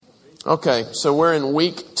Okay, so we're in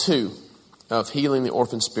week 2 of healing the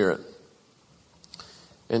orphan spirit.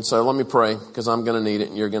 And so let me pray, because I'm going to need it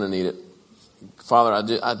and you're going to need it. Father,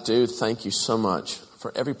 I do thank you so much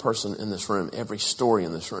for every person in this room, every story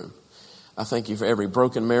in this room. I thank you for every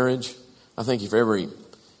broken marriage. I thank you for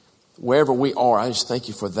wherever we are, I just thank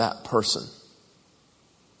you for that person.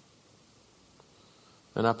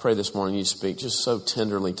 And I pray this morning you speak just so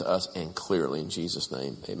tenderly to us and clearly in Jesus'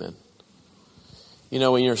 name. Amen. You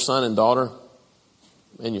know, when you're a son and daughter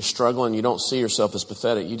and you're struggling, you don't see yourself as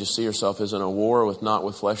pathetic. You just see yourself as in a war not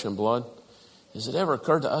with flesh and blood. Has it ever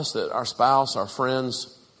occurred to us that our spouse, our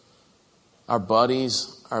friends, our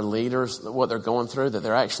buddies, our leaders, what they're going through, that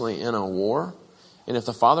they're actually in a war? And if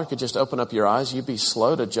the Father could just open up your eyes, you'd be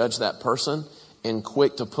slow to judge that person and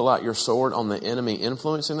quick to pull out your sword on the enemy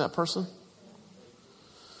influencing that person.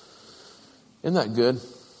 Isn't that good?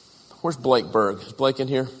 Where's Blake Berg? Is Blake in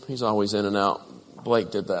here? He's always in and out.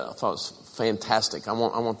 Blake did that. I thought it was fantastic. I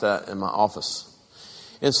want that in my office.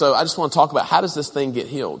 And so I just want to talk about how does this thing get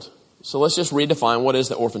healed? So let's just redefine what is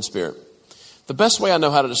the orphan spirit. The best way I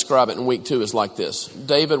know how to describe it in week 2 is like this.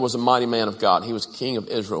 David was a mighty man of God. He was king of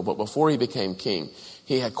Israel. But before he became king,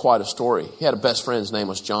 he had quite a story. He had a best friend. His name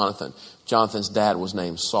was Jonathan. Jonathan's dad was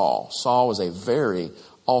named Saul. Saul was a very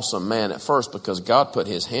awesome man at first because God put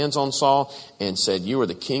his hands on Saul and said, you are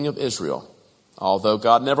the king of Israel. Although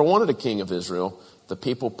God never wanted a king of Israel, the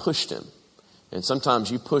people pushed him. And sometimes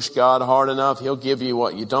you push God hard enough, he'll give you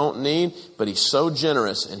what you don't need, but he's so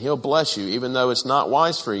generous and he'll bless you even though it's not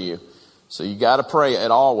wise for you. So you got to pray it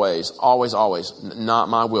always, not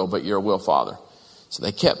my will, but your will, Father. So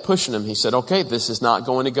they kept pushing him. He said, okay, this is not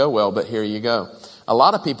going to go well, but here you go. A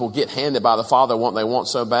lot of people get handed by the Father what they want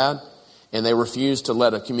so bad, and they refuse to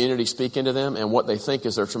let a community speak into them, and what they think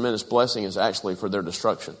is their tremendous blessing is actually for their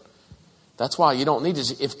destruction. That's why you don't need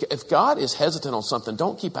to, if God is hesitant on something,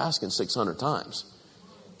 don't keep asking 600 times.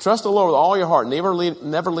 Trust the Lord with all your heart. Never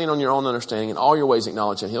lean on your own understanding. In all your ways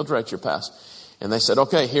acknowledge him. He'll direct your path. And they said,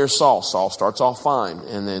 okay, here's Saul. Saul starts off fine.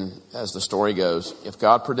 And then as the story goes, if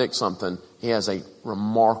God predicts something, he has a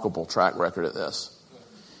remarkable track record at this.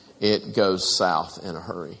 It goes south in a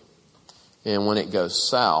hurry. And when it goes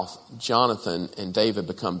south, Jonathan and David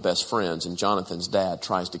become best friends. And Jonathan's dad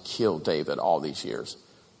tries to kill David all these years.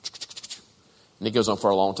 And it goes on for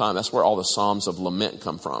a long time. That's where all the Psalms of lament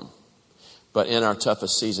come from. But in our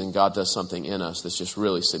toughest season, God does something in us that's just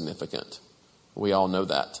really significant. We all know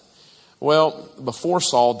that. Well, before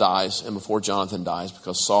Saul dies and before Jonathan dies,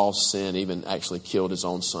 because Saul's sin even actually killed his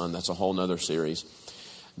own son, that's a whole nother series.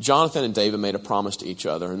 Jonathan and David made a promise to each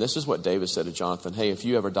other. And this is what David said to Jonathan. Hey, if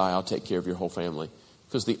you ever die, I'll take care of your whole family.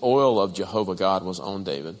 Because the oil of Jehovah God was on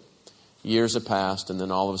David. Years have passed, and then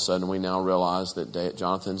all of a sudden we now realize that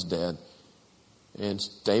Jonathan's dead. And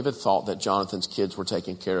David thought that Jonathan's kids were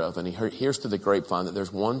taken care of. And he hears through the grapevine that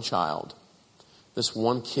there's one child, this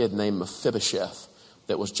one kid named Mephibosheth,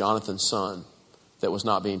 that was Jonathan's son, that was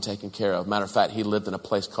not being taken care of. Matter of fact, he lived in a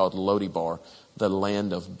place called Lodebar, the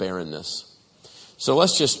land of barrenness. So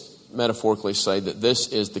let's just metaphorically say that this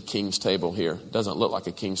is the king's table here. It doesn't look like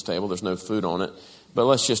a king's table. There's no food on it. But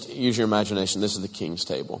let's just use your imagination. This is the king's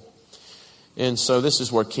table. And so this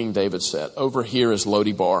is where King David sat. Over here is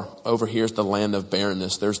Lodebar. Over here is the land of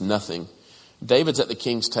barrenness. There's nothing. David's at the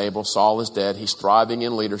king's table. Saul is dead. He's thriving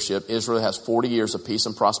in leadership. Israel has 40 years of peace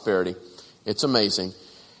and prosperity. It's amazing.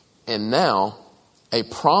 And now a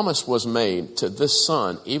promise was made to this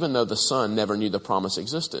son, even though the son never knew the promise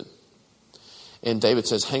existed. And David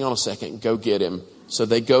says, hang on a second, go get him. So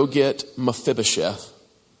they go get Mephibosheth.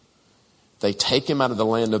 They take him out of the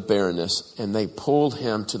land of barrenness and they pulled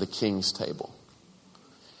him to the king's table.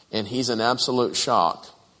 And he's in absolute shock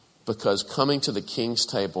because coming to the king's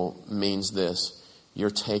table means this: you're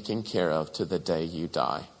taken care of to the day you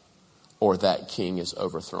die or that king is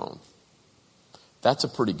overthrown. That's a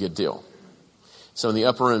pretty good deal. So in the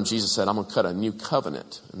upper room, Jesus said, I'm going to cut a new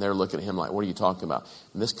covenant. And they're looking at him like, what are you talking about?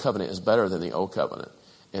 And this covenant is better than the old covenant.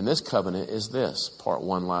 And this covenant is this, part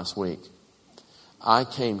 1 last week. I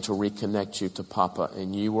came to reconnect you to Papa,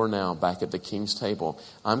 and you are now back at the king's table.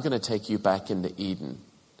 I'm going to take you back into Eden,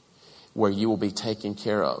 where you will be taken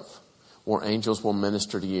care of, where angels will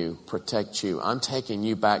minister to you, protect you. I'm taking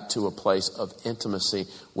you back to a place of intimacy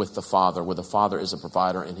with the Father, where the Father is a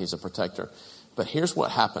provider and he's a protector. But here's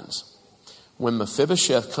what happens. When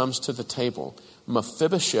Mephibosheth comes to the table,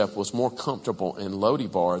 Mephibosheth was more comfortable in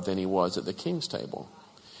Lodebar than he was at the king's table.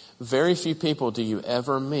 Very few people do you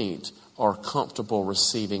ever meet are comfortable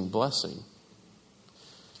receiving blessing.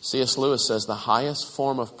 C.S. Lewis says the highest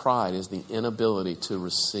form of pride is the inability to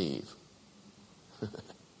receive.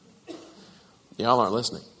 Y'all aren't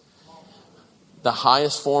listening. The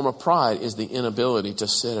highest form of pride is the inability to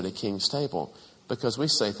sit at a king's table, because we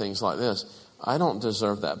say things like this: I don't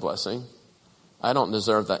deserve that blessing. I don't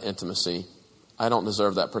deserve that intimacy. I don't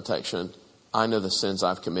deserve that protection. I know the sins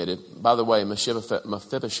I've committed. By the way,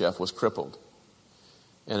 Mephibosheth was crippled.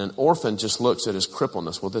 And an orphan just looks at his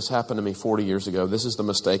crippleness. Well, this happened to me 40 years ago. This is the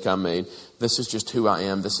mistake I made. This is just who I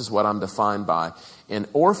am. This is what I'm defined by. And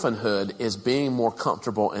orphanhood is being more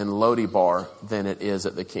comfortable in Lodibar than it is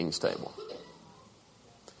at the king's table.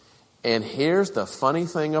 And here's the funny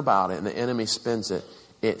thing about it, and the enemy spins it.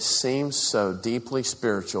 It seems so deeply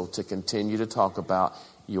spiritual to continue to talk about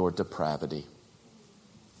your depravity.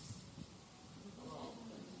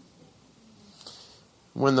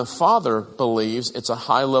 When the Father believes it's a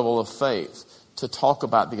high level of faith to talk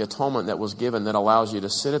about the atonement that was given that allows you to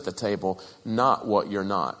sit at the table, not what you're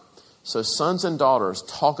not. So sons and daughters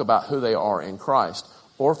talk about who they are in Christ.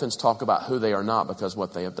 Orphans talk about who they are not because of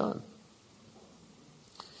what they have done.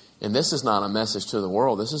 And this is not a message to the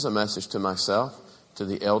world. This is a message to myself, to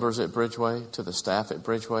the elders at Bridgeway, to the staff at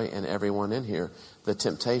Bridgeway, and everyone in here. The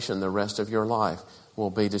temptation the rest of your life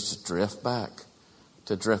will be to just drift back.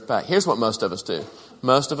 To drift back. Here's what most of us do.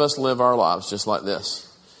 Most of us live our lives just like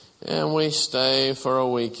this. And we stay for a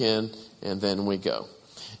weekend and then we go.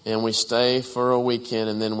 And we stay for a weekend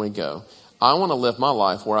and then we go. I want to live my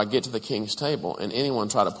life where I get to the king's table and anyone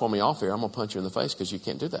try to pull me off here, I'm going to punch you in the face because you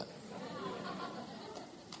can't do that.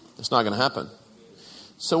 It's not going to happen.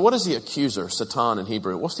 So what is the accuser, Satan in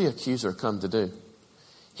Hebrew? What's the accuser come to do?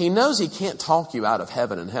 He knows he can't talk you out of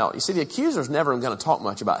heaven and hell. You see, the accuser's never going to talk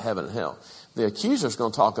much about heaven and hell. The accuser's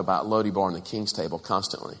going to talk about Lodibar and the king's table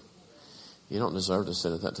constantly. You don't deserve to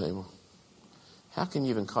sit at that table. How can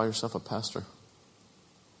you even call yourself a pastor?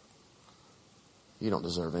 You don't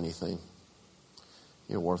deserve anything.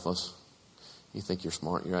 You're worthless. You think you're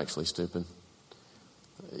smart. You're actually stupid.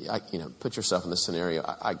 Put yourself in this scenario.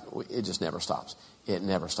 It just never stops. It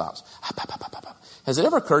never stops. Has it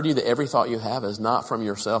ever occurred to you that every thought you have is not from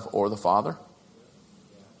yourself or the Father?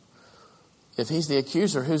 If he's the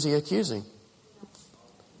accuser, who's he accusing?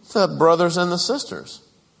 The brothers and the sisters.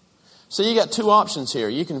 So you got two options here.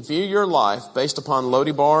 You can view your life based upon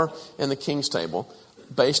Lodibar and the king's table,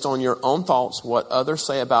 based on your own thoughts, what others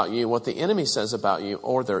say about you, what the enemy says about you,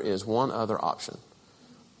 or there is one other option.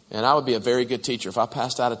 And I would be a very good teacher. If I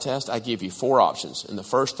passed out a test, I'd give you 4 options. And the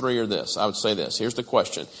first 3 are this. I would say this. Here's the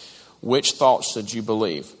question. Which thoughts should you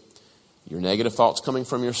believe? Your negative thoughts coming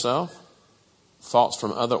from yourself? Thoughts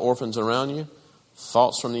from other orphans around you?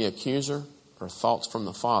 Thoughts from the accuser? Or thoughts from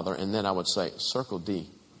the Father? And then I would say, circle D.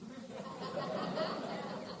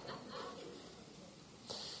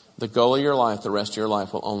 The goal of your life, the rest of your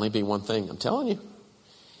life, will only be one thing. I'm telling you.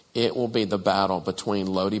 It will be the battle between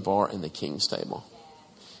Lodibar and the king's table.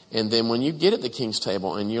 And then when you get at the king's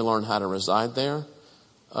table and you learn how to reside there,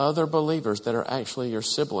 other believers that are actually your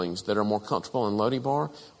siblings that are more comfortable in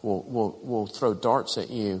Lodibar will throw darts at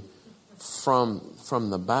you from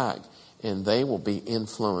the back, and they will be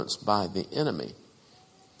influenced by the enemy.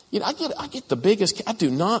 I get the biggest. I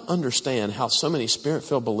do not understand how so many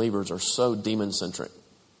spirit-filled believers are so demon-centric.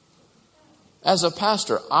 As a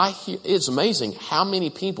pastor, it's amazing how many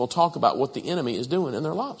people talk about what the enemy is doing in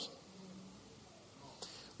their lives.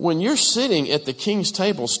 When you're sitting at the king's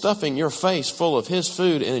table, stuffing your face full of his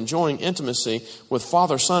food and enjoying intimacy with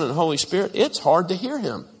Father, Son, and Holy Spirit, it's hard to hear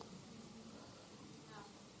him.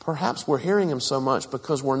 Perhaps we're hearing him so much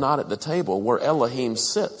because we're not at the table where Elohim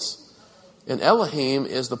sits. And Elohim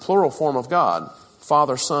is the plural form of God,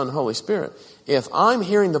 Father, Son, Holy Spirit. If I'm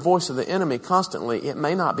hearing the voice of the enemy constantly, it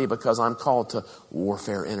may not be because I'm called to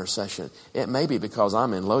warfare intercession. It may be because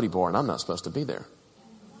I'm in Lodibar and I'm not supposed to be there.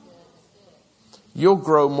 You'll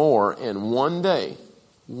grow more in one day,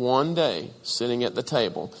 sitting at the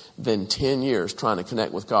table, than 10 years trying to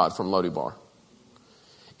connect with God from Lodibar.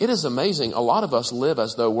 It is amazing. A lot of us live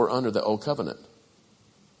as though we're under the old covenant.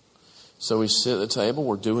 So we sit at the table,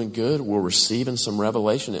 we're doing good, we're receiving some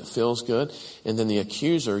revelation, it feels good. And then the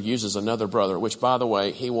accuser uses another brother, which, by the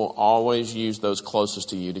way, he will always use those closest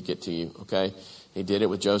to you to get to you, okay? He did it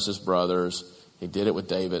with Joseph's brothers. He did it with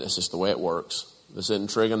David. It's just the way it works. This isn't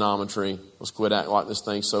trigonometry. Let's quit acting like this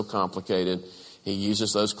thing's so complicated. He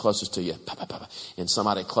uses those closest to you. And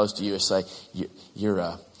somebody close to you will say,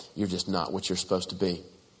 you're just not what you're supposed to be.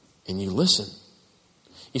 And you listen.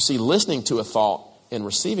 You see, listening to a thought and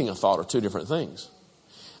receiving a thought are two different things.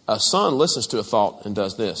 A son listens to a thought and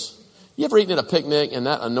does this. You ever eaten at a picnic and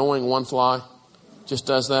that annoying one fly just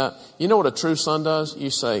does that? You know what a true son does? You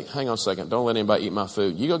say, hang on a second, don't let anybody eat my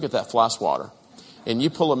food. You go get that fly swatter. And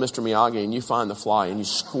you pull a Mr. Miyagi and you find the fly and you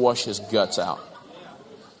squash his guts out.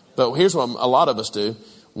 But here's what a lot of us do.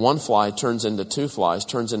 one fly turns into 2 flies,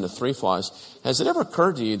 turns into 3 flies. Has it ever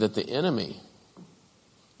occurred to you that the enemy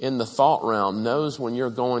in the thought realm knows when you're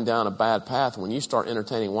going down a bad path, when you start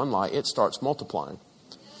entertaining one lie, it starts multiplying.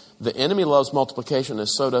 The enemy loves multiplication, and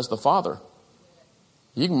so does the Father.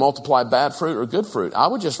 You can multiply bad fruit or good fruit. I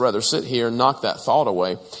would just rather sit here and knock that thought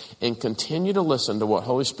away and continue to listen to what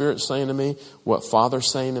Holy Spirit's saying to me, what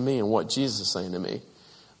Father's saying to me, and what Jesus is saying to me.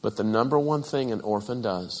 But the number one thing an orphan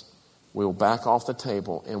does, we'll back off the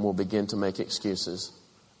table and we'll begin to make excuses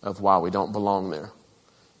of why we don't belong there.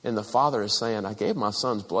 And the Father is saying, I gave my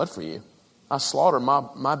son's blood for you. I slaughtered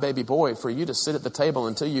my baby boy for you to sit at the table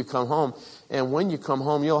until you come home. And when you come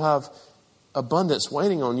home, you'll have abundance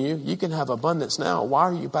waiting on you. You can have abundance now. Why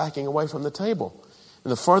are you backing away from the table?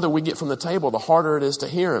 And the further we get from the table, the harder it is to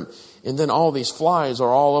hear him. And then all these flies are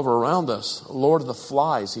all over around us. Lord of the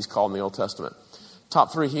flies, he's called in the Old Testament.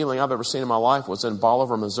 Top 3 healing I've ever seen in my life was in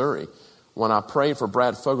Bolivar, Missouri. When I prayed for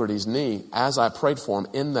Brad Fogarty's knee, as I prayed for him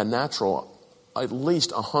in the natural, at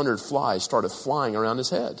least 100 flies started flying around his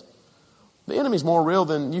head. The enemy's more real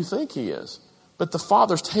than you think he is. But the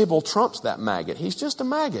Father's table trumps that maggot. He's just a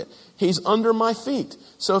maggot. He's under my feet.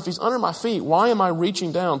 So if he's under my feet, why am I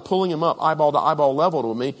reaching down, pulling him up eyeball to eyeball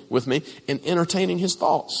level with me and entertaining his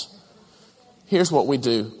thoughts? Here's what we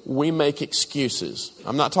do. We make excuses.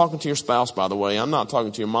 I'm not talking to your spouse, by the way. I'm not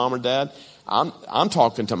talking to your mom or dad. I'm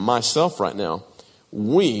talking to myself right now.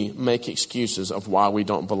 We make excuses of why we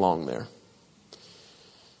don't belong there.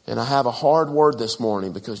 And I have a hard word this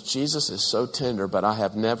morning because Jesus is so tender, but I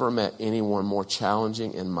have never met anyone more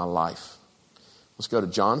challenging in my life. Let's go to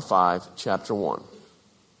John 5, chapter 1.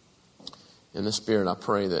 In the Spirit, I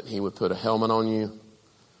pray that he would put a helmet on you,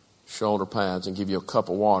 shoulder pads, and give you a cup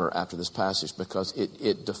of water after this passage, because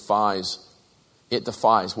it defies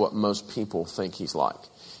what most people think he's like.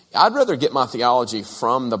 I'd rather get my theology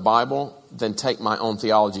from the Bible than take my own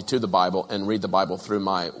theology to the Bible and read the Bible through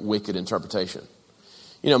my wicked interpretation.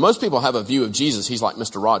 You know, most people have a view of Jesus. He's like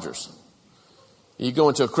Mr. Rogers. You go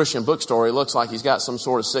into a Christian bookstore, he looks like he's got some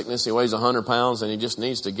sort of sickness. He weighs 100 pounds and he just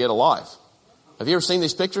needs to get a life. Have you ever seen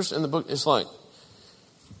these pictures in the book? It's like,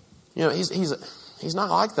 you know, he's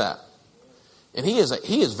not like that. And he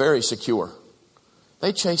is very secure.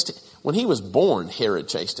 They chased him. When he was born, Herod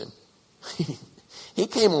chased him. He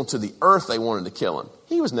came onto the earth, they wanted to kill him.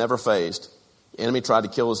 He was never fazed. The enemy tried to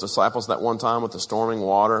kill his disciples that one time with the storming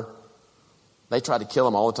water. They tried to kill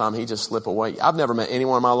him all the time. He just slipped away. I've never met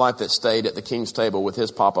anyone in my life that stayed at the king's table with his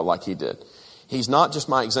papa like he did. He's not just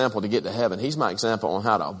my example to get to heaven. He's my example on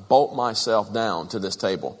how to bolt myself down to this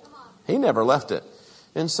table. He never left it.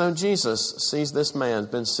 And so Jesus sees this man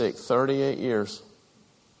been sick 38 years.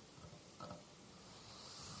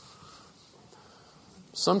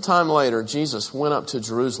 Sometime later, Jesus went up to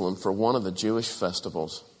Jerusalem for one of the Jewish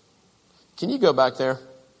festivals. Can you go back there?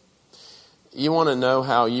 You want to know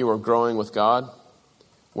how you are growing with God?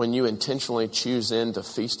 When you intentionally choose into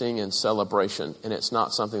feasting and celebration, and it's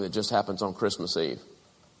not something that just happens on Christmas Eve.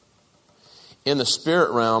 In the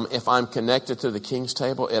spirit realm, if I'm connected to the king's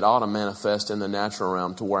table, it ought to manifest in the natural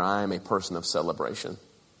realm to where I am a person of celebration.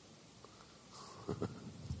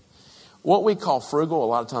 What we call frugal, a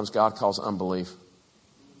lot of times God calls unbelief.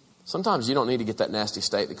 Sometimes you don't need to get that nasty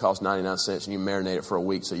steak that costs 99 cents and you marinate it for a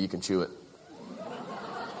week so you can chew it.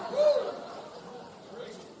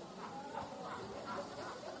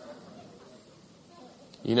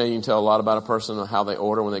 You know, you can tell a lot about a person how they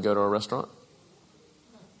order when they go to a restaurant.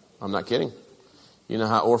 I'm not kidding. You know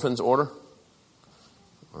how orphans order?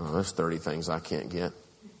 Oh, there's 30 things I can't get.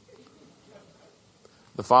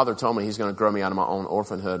 The Father told me he's going to grow me out of my own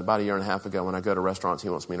orphanhood. About a year and a half ago, when I go to restaurants, he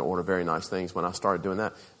wants me to order very nice things. When I started doing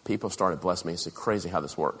that, people started blessing me. It's crazy how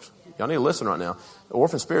this works. Y'all need to listen right now. The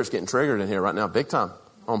orphan spirit's getting triggered in here right now, big time.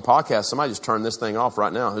 On podcast, somebody just turned this thing off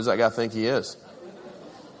right now. Who's that guy think he is?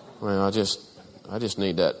 Well, I just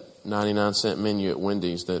need that 99-cent menu at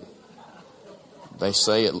Wendy's that they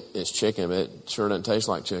say it's chicken, but it sure doesn't taste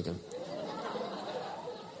like chicken.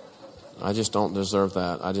 I just don't deserve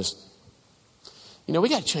that. You know, we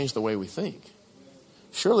got to change the way we think.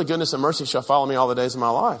 Surely goodness and mercy shall follow me all the days of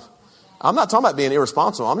my life. I'm not talking about being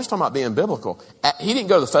irresponsible. I'm just talking about being biblical. He didn't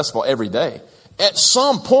go to the festival every day. At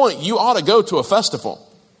some point, you ought to go to a festival.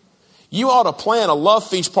 You ought to plan a love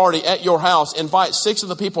feast party at your house, invite 6 of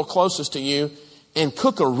the people closest to you, and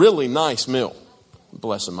cook a really nice meal. I'm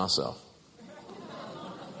blessing myself.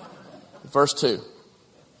 Verse 2.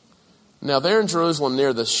 Now there in Jerusalem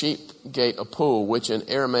near the sheep gate a pool, which in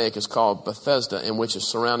Aramaic is called Bethesda, and which is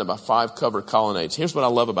surrounded by 5 covered colonnades. Here's what I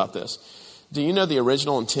love about this. Do you know the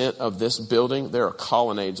original intent of this building? There are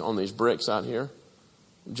colonnades on these bricks out here.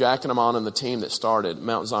 Jack and Amon and the team that started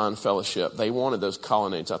Mount Zion Fellowship, they wanted those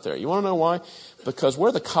colonnades out there. You want to know why? Because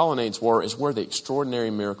where the colonnades were is where the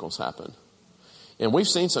extraordinary miracles happened. And we've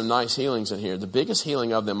seen some nice healings in here. The biggest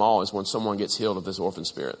healing of them all is when someone gets healed of this orphan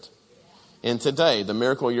spirit. And today, the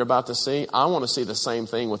miracle you're about to see, I want to see the same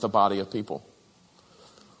thing with a body of people.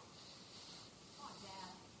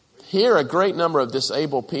 Here, a great number of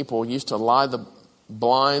disabled people used to lie the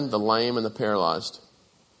blind, the lame, and the paralyzed.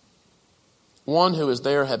 One who was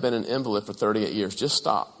there had been an invalid for 38 years. Just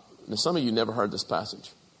stop. Now, some of you never heard this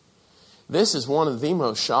passage. This is one of the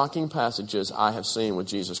most shocking passages I have seen with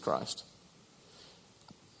Jesus Christ.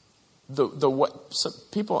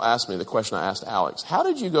 People ask me the question I asked Alex. How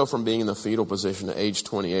did you go from being in the fetal position at age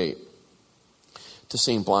 28 to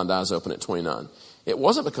seeing blind eyes open at 29? It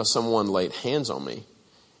wasn't because someone laid hands on me.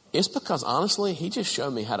 It's because, honestly, he just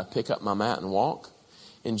showed me how to pick up my mat and walk.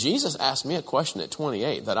 And Jesus asked me a question at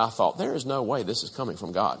 28 that I thought, there is no way this is coming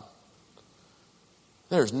from God.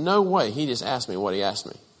 There's no way he just asked me what he asked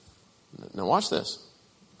me. Now watch this.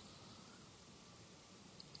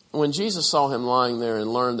 When Jesus saw him lying there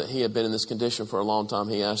and learned that he had been in this condition for a long time,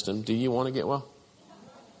 he asked him, do you want to get well?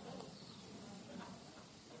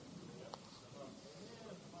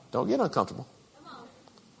 Don't get uncomfortable.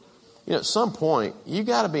 You know, at some point, you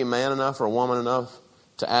got to be man enough or woman enough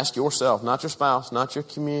to ask yourself, not your spouse, not your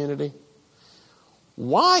community,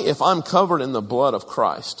 why, if I'm covered in the blood of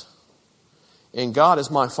Christ and God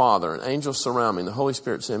is my Father and angels surround me and the Holy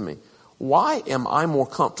Spirit's in me, why am I more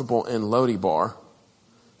comfortable in Lodi Bar,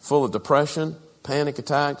 full of depression, panic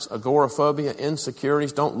attacks, agoraphobia,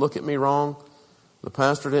 insecurities? Don't look at me wrong. The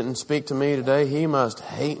pastor didn't speak to me today. He must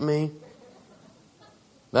hate me.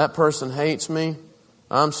 That person hates me.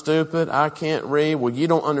 I'm stupid. I can't read. Well, you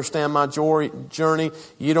don't understand my journey.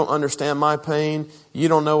 You don't understand my pain. You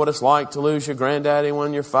don't know what it's like to lose your granddaddy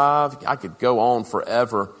when you're 5. I could go on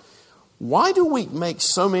forever. Why do we make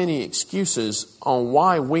so many excuses on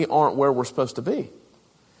why we aren't where we're supposed to be?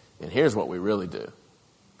 And here's what we really do.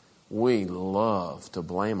 We love to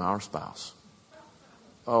blame our spouse.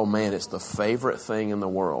 Oh man, it's the favorite thing in the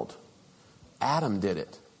world. Adam did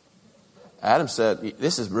it. Adam said,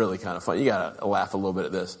 this is really kind of funny. You got to laugh a little bit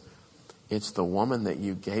at this. It's the woman that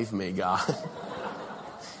you gave me, God.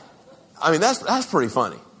 I mean, that's pretty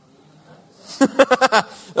funny.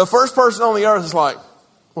 The first person on the earth is like,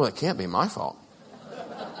 well, it can't be my fault.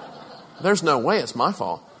 There's no way it's my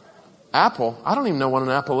fault. Apple, I don't even know what an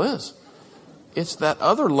apple is. It's that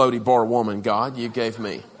other Lodi Bar woman, God, you gave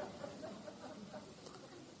me.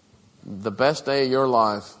 The best day of your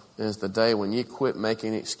life is the day when you quit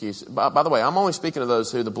making excuses. By the way, I'm only speaking to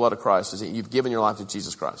those who the blood of Christ is that you've given your life to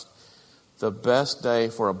Jesus Christ. The best day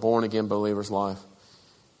for a born-again believer's life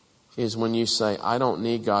is when you say, I don't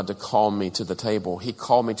need God to call me to the table. He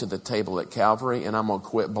called me to the table at Calvary, and I'm going to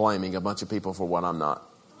quit blaming a bunch of people for what I'm not.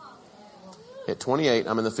 At 28,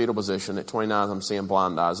 I'm in the fetal position. At 29, I'm seeing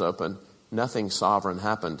blind eyes open. Nothing sovereign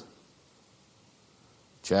happened.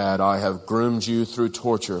 Chad, I have groomed you through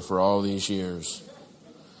torture for all these years.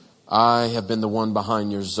 I have been the one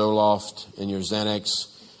behind your Zoloft and your Xanax.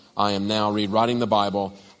 I am now rewriting the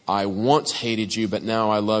Bible. I once hated you, but now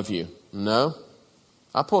I love you. No.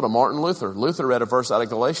 I pulled a Martin Luther. Luther read a verse out of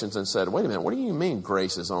Galatians and said, wait a minute, what do you mean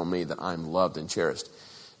grace is on me that I'm loved and cherished?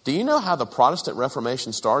 Do you know how the Protestant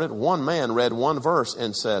Reformation started? One man read one verse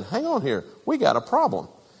and said, hang on here, we got a problem.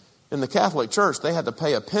 In the Catholic Church, they had to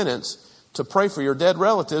pay a penance to pray for your dead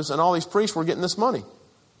relatives, and all these priests were getting this money.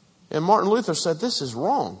 And Martin Luther said, this is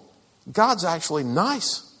wrong. God's actually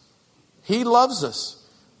nice. He loves us.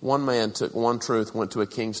 One man took one truth, went to a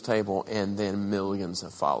king's table, and then millions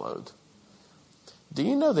have followed. Do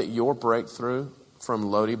you know that your breakthrough from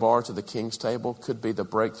Lodi Bar to the king's table could be the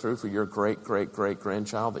breakthrough for your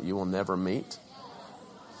great-great-great-grandchild that you will never meet?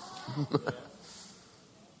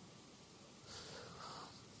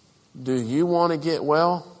 Do you want to get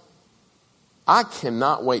well? I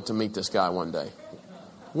cannot wait to meet this guy one day.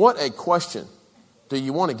 What a question. Do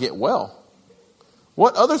you want to get well?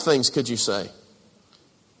 What other things could you say?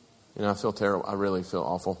 You know, I feel terrible. I really feel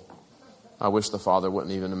awful. I wish the Father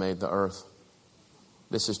wouldn't even have made the earth.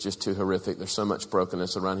 This is just too horrific. There's so much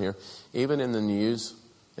brokenness around here. Even in the news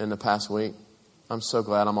in the past week, I'm so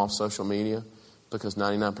glad I'm off social media because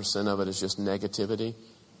 99% of it is just negativity.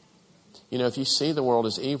 You know, if you see the world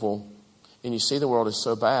as evil and you see the world as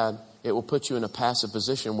so bad, it will put you in a passive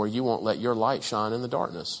position where you won't let your light shine in the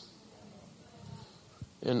darkness.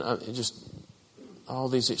 And just all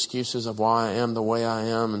these excuses of why I am the way I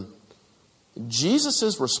am. And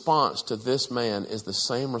Jesus' response to this man is the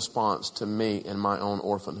same response to me in my own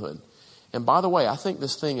orphanhood. And by the way, I think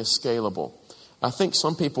this thing is scalable. I think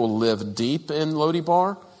some people live deep in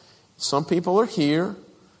Lodibar. Some people are here.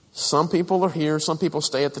 Some people are here. Some people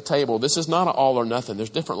stay at the table. This is not an all or nothing. There's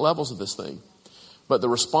different levels of this thing. But the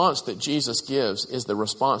response that Jesus gives is the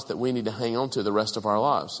response that we need to hang on to the rest of our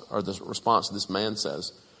lives, or the response this man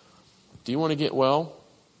says. Do you want to get well?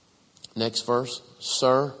 Next verse.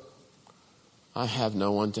 Sir, I have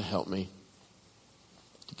no one to help me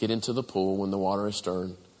to get into the pool when the water is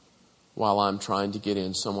stirred. While I'm trying to get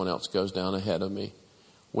in, someone else goes down ahead of me.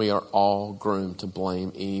 We are all groomed to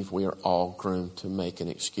blame Eve. We are all groomed to make an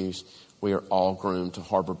excuse. We are all groomed to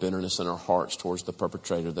harbor bitterness in our hearts towards the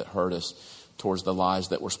perpetrator that hurt us, towards the lies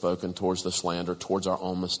that were spoken, towards the slander, towards our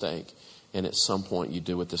own mistake. And at some point you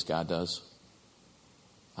do what this guy does.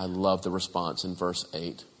 I love the response in verse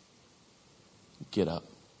 8. Get up.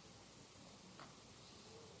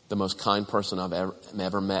 The most kind person I've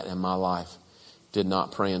ever met in my life did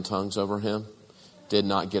not pray in tongues over him, did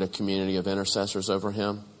not get a community of intercessors over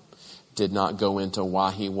him, did not go into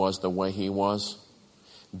why he was the way he was,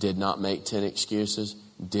 did not make 10 excuses,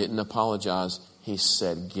 didn't apologize. He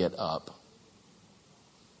said, get up.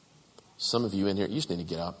 Some of you in here, you just need to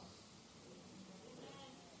get up.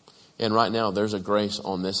 And right now, there's a grace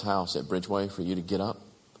on this house at Bridgeway for you to get up.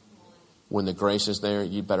 When the grace is there,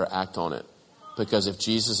 you better act on it. Because if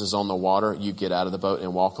Jesus is on the water, you get out of the boat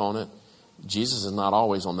and walk on it. Jesus is not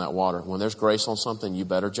always on that water. When there's grace on something, you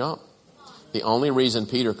better jump. The only reason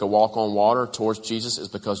Peter could walk on water towards Jesus is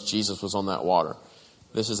because Jesus was on that water.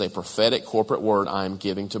 This is a prophetic corporate word I am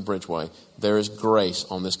giving to Bridgeway. There is grace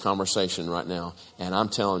on this conversation right now. And I'm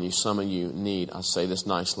telling you, some of you need, I say this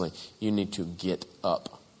nicely, you need to get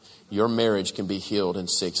up. Your marriage can be healed in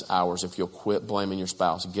 6 hours if you'll quit blaming your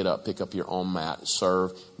spouse. Get up, pick up your own mat,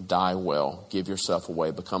 serve, die well, give yourself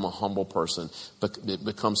away, become a humble person,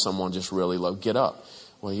 become someone just really low. Get up.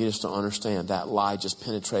 Well, you just don't understand. That lie just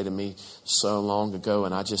penetrated me so long ago,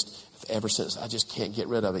 and ever since, I just can't get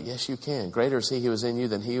rid of it. Yes, you can. Greater is he who is in you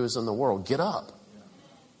than he who is in the world. Get up.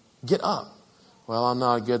 Get up. Well, I'm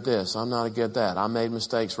not a good this. I'm not a good that. I made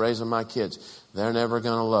mistakes raising my kids. They're never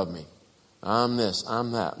going to love me. I'm this,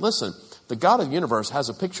 I'm that. Listen, the God of the universe has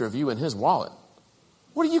a picture of you in his wallet.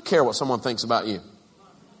 What do you care what someone thinks about you?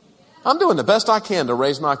 I'm doing the best I can to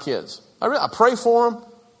raise my kids. I pray for them.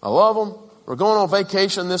 I love them. We're going on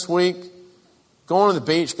vacation this week. Going to the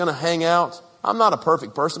beach, going to hang out. I'm not a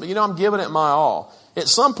perfect person, but I'm giving it my all. At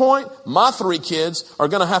some point, my 3 kids are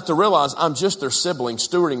going to have to realize I'm just their sibling,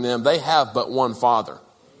 stewarding them. They have but one father.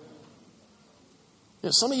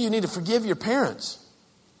 Some of you need to forgive your parents.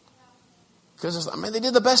 Because, they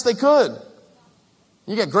did the best they could.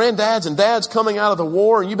 You got granddads and dads coming out of the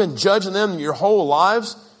war, and you've been judging them your whole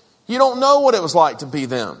lives. You don't know what it was like to be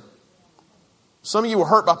them. Some of you were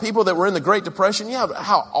hurt by people that were in the Great Depression. Yeah,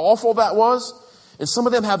 how awful that was. And some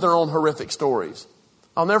of them have their own horrific stories.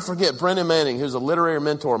 I'll never forget Brendan Manning, who's a literary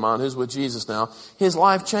mentor of mine, who's with Jesus now. His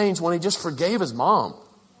life changed when he just forgave his mom.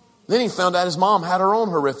 Then he found out his mom had her own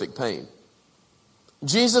horrific pain.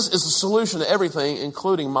 Jesus is the solution to everything,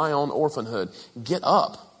 including my own orphanhood. Get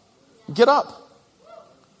up. Get up.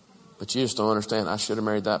 But you just don't understand. I should have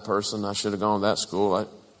married that person. I should have gone to that school.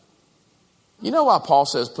 You know why Paul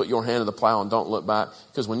says put your hand to the plow and don't look back?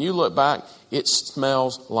 Because when you look back, it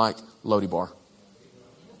smells like Lodibar.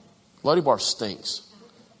 Lodibar stinks.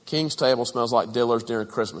 King's Table smells like Dillard's during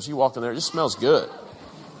Christmas. You walk in there, it just smells good.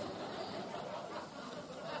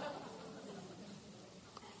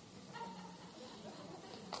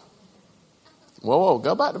 Whoa,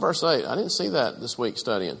 go back to verse 8. I didn't see that this week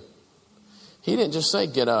studying. He didn't just say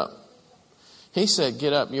get up. He said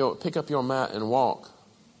get up, pick up your mat and walk.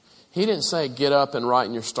 He didn't say get up and write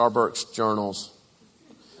in your Starbucks journals.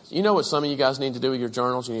 You know what some of you guys need to do with your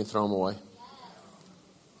journals? You need to throw them away.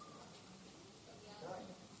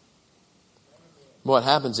 What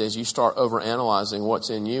happens is you start overanalyzing what's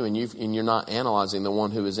in you, and you're not analyzing the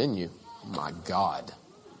one who is in you. My God.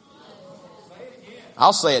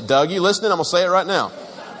 I'll say it, Doug. You listening? I'm going to say it right now.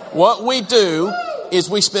 What we do is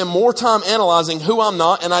we spend more time analyzing who I'm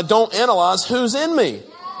not, and I don't analyze who's in me.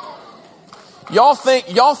 Y'all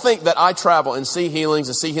think that I travel and see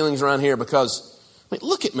healings around here because,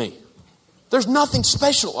 look at me. There's nothing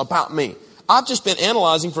special about me. I've just been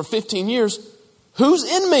analyzing for 15 years who's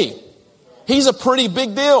in me. He's a pretty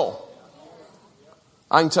big deal.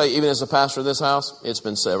 I can tell you, even as a pastor of this house, it's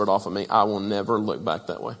been severed off of me. I will never look back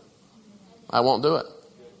that way. I won't do it.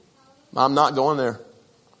 I'm not going there.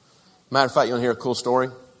 Matter of fact, you want to hear a cool story?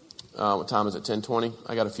 What time is it? 10:20?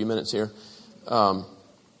 I got a few minutes here. Brian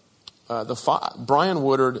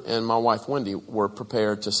Woodard and my wife Wendy were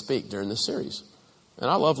prepared to speak during this series. And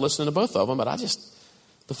I love listening to both of them, but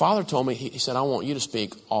the Father told me, he said, I want you to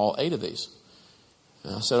speak all 8 of these.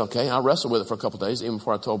 And I said, okay. I wrestled with it for a couple of days, even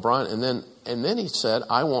before I told Brian. And then he said,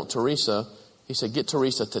 I want Teresa. He said, get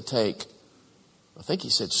Teresa to take, I think he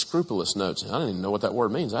said scrupulous notes. I didn't even know what that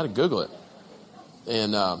word means. I had to Google it.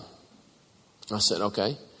 And I said,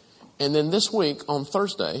 okay. And then this week on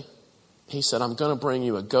Thursday, he said, I'm going to bring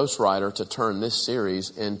you a ghostwriter to turn this series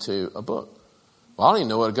into a book. Well, I don't even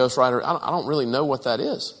know what a ghostwriter, I don't really know what that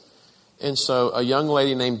is. And so a young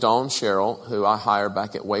lady named Dawn Sherrill, who I hired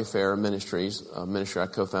back at Wayfair Ministries, a ministry I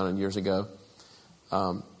co-founded years ago,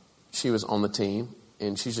 she was on the team,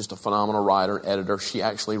 and she's just a phenomenal writer, editor. She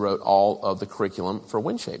actually wrote all of the curriculum for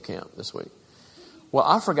WindShape Camp this week. Well,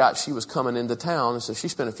 I forgot she was coming into town, and so she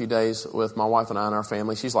spent a few days with my wife and I and our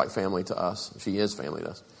family. She's like family to us. She is family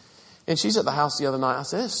to us. And she's at the house the other night. I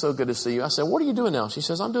said, it's so good to see you. I said, what are you doing now? She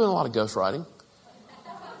says, I'm doing a lot of ghostwriting.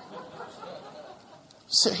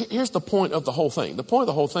 So here's the point of the whole thing. The point of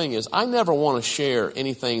the whole thing is I never want to share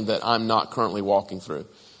anything that I'm not currently walking through.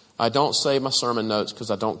 I don't save my sermon notes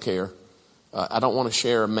because I don't care. I don't want to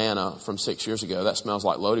share manna from 6 years ago. That smells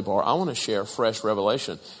like Lodi Bar. I want to share fresh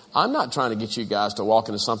revelation. I'm not trying to get you guys to walk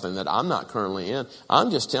into something that I'm not currently in.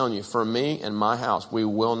 I'm just telling you, for me and my house, we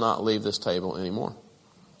will not leave this table anymore.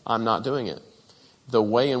 I'm not doing it. The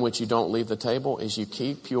way in which you don't leave the table is you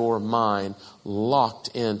keep your mind locked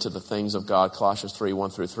into the things of God. Colossians 3, 1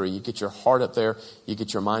 through 3. You get your heart up there. You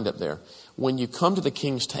get your mind up there. When you come to the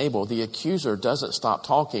king's table, the accuser doesn't stop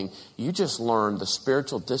talking. You just learn the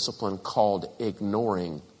spiritual discipline called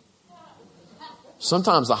ignoring.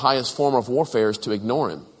 Sometimes the highest form of warfare is to ignore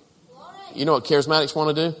him. You know what charismatics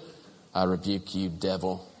want to do? I rebuke you,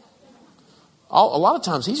 devil. A lot of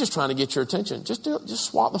times he's just trying to get your attention. Just do it. Just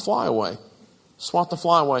swat the fly away. Swat the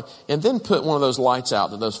fly away. And then put one of those lights out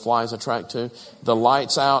that those flies attract to. The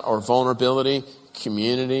lights out are vulnerability,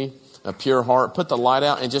 community, a pure heart. Put the light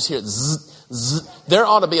out and just hear zzz, zzz. There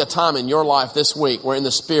ought to be a time in your life this week where in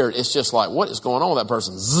the spirit it's just like, what is going on with that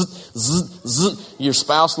person? Zzz, zzz, zzz. Your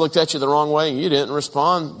spouse looked at you the wrong way. You didn't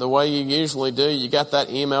respond the way you usually do. You got that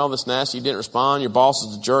email that's nasty. You didn't respond. Your boss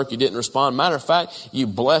is a jerk. You didn't respond. Matter of fact, you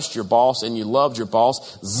blessed your boss and you loved your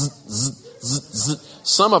boss. Zzz, zzz, zzz, zzz.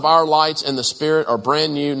 Some of our lights in the spirit are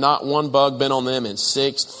brand new. Not one bug been on them in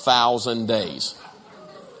 6,000 days.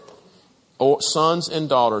 Sons and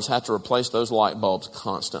daughters have to replace those light bulbs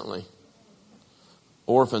constantly.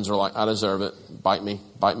 Orphans are like, I deserve it. Bite me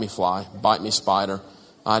fly, bite me spider.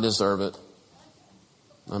 I deserve it.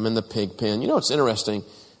 I'm in the pig pen. You know what's interesting?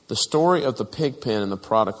 The story of the pig pen and the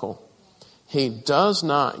prodigal. He does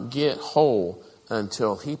not get whole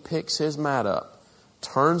until he picks his mat up,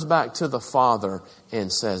 turns back to the father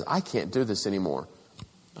and says, I can't do this anymore.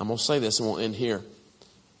 I'm going to say this and we'll end here.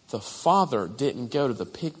 The father didn't go to the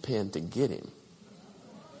pig pen to get him.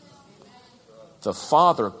 The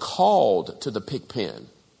father called to the pig pen.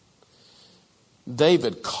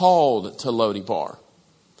 David called to Lodi Bar.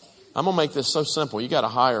 I'm going to make this so simple. You got to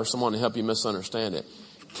hire someone to help you misunderstand it.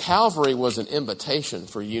 Calvary was an invitation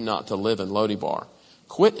for you not to live in Lodi Bar.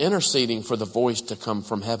 Quit interceding for the voice to come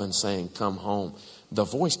from heaven saying, come home. The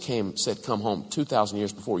voice said, come home 2,000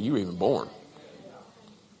 years before you were even born.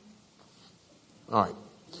 All right.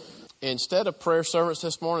 Instead of prayer service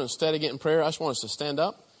this morning, instead of getting prayer, I just want us to stand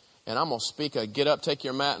up and I'm going to speak a get up, take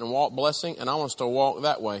your mat and walk blessing. And I want us to walk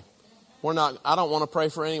that way. I don't want to pray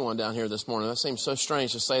for anyone down here this morning. That seems so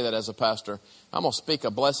strange to say that as a pastor. I'm going to speak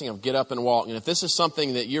a blessing of get up and walk. And if this is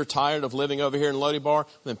something that you're tired of living over here in Lodi Bar,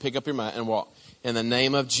 then pick up your mat and walk. In the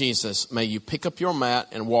name of Jesus, may you pick up your mat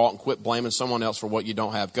and walk and quit blaming someone else for what you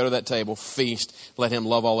don't have. Go to that table, feast, let him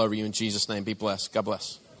love all over you in Jesus' name. Be blessed. God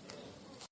bless.